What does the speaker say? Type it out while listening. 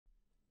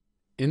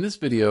In this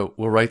video,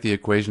 we'll write the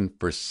equation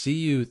for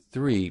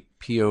Cu3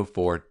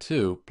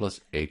 PO4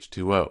 plus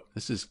H2O.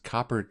 This is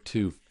copper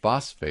 2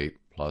 phosphate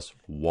plus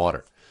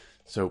water.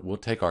 So we'll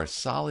take our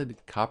solid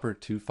copper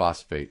 2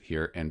 phosphate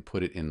here and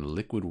put it in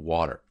liquid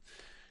water.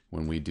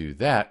 When we do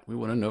that, we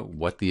want to know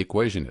what the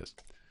equation is.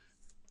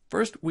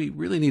 First, we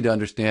really need to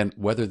understand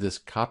whether this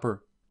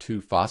copper 2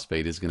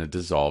 phosphate is going to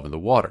dissolve in the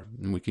water.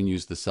 And we can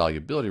use the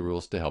solubility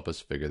rules to help us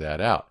figure that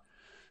out.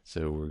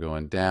 So we're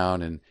going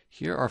down, and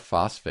here are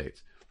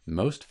phosphates.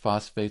 Most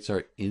phosphates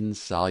are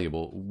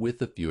insoluble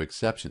with a few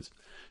exceptions.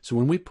 So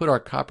when we put our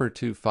copper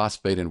 2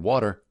 phosphate in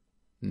water,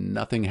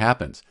 nothing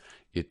happens.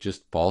 It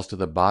just falls to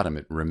the bottom.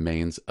 It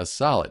remains a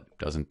solid,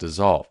 doesn't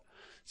dissolve.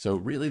 So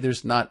really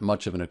there's not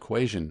much of an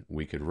equation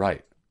we could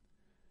write.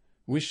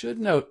 We should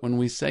note when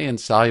we say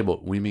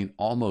insoluble, we mean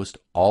almost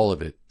all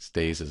of it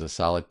stays as a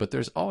solid, but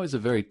there's always a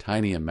very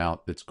tiny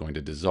amount that's going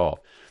to dissolve.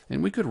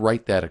 And we could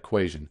write that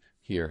equation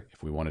here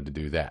if we wanted to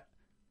do that.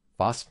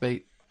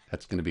 Phosphate,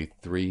 that's going to be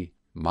 3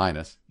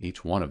 minus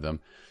each one of them.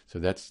 So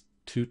that's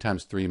 2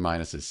 times 3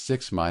 minus is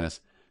 6 minus.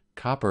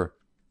 Copper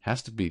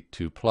has to be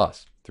 2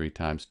 plus. 3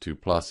 times 2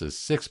 plus is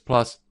 6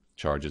 plus.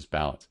 Charge is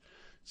balanced.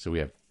 So we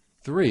have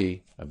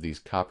 3 of these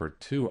copper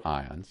 2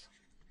 ions.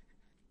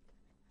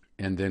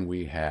 And then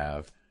we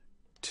have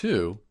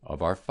 2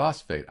 of our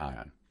phosphate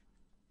ion.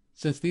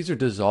 Since these are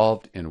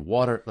dissolved in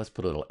water, let's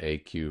put a little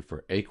AQ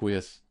for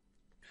aqueous.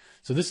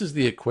 So this is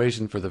the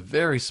equation for the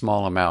very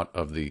small amount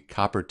of the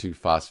copper 2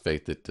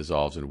 phosphate that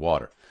dissolves in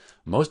water.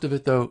 Most of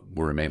it, though,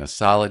 will remain a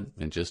solid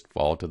and just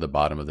fall to the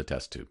bottom of the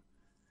test tube.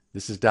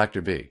 This is Dr.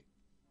 B,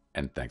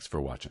 and thanks for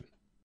watching.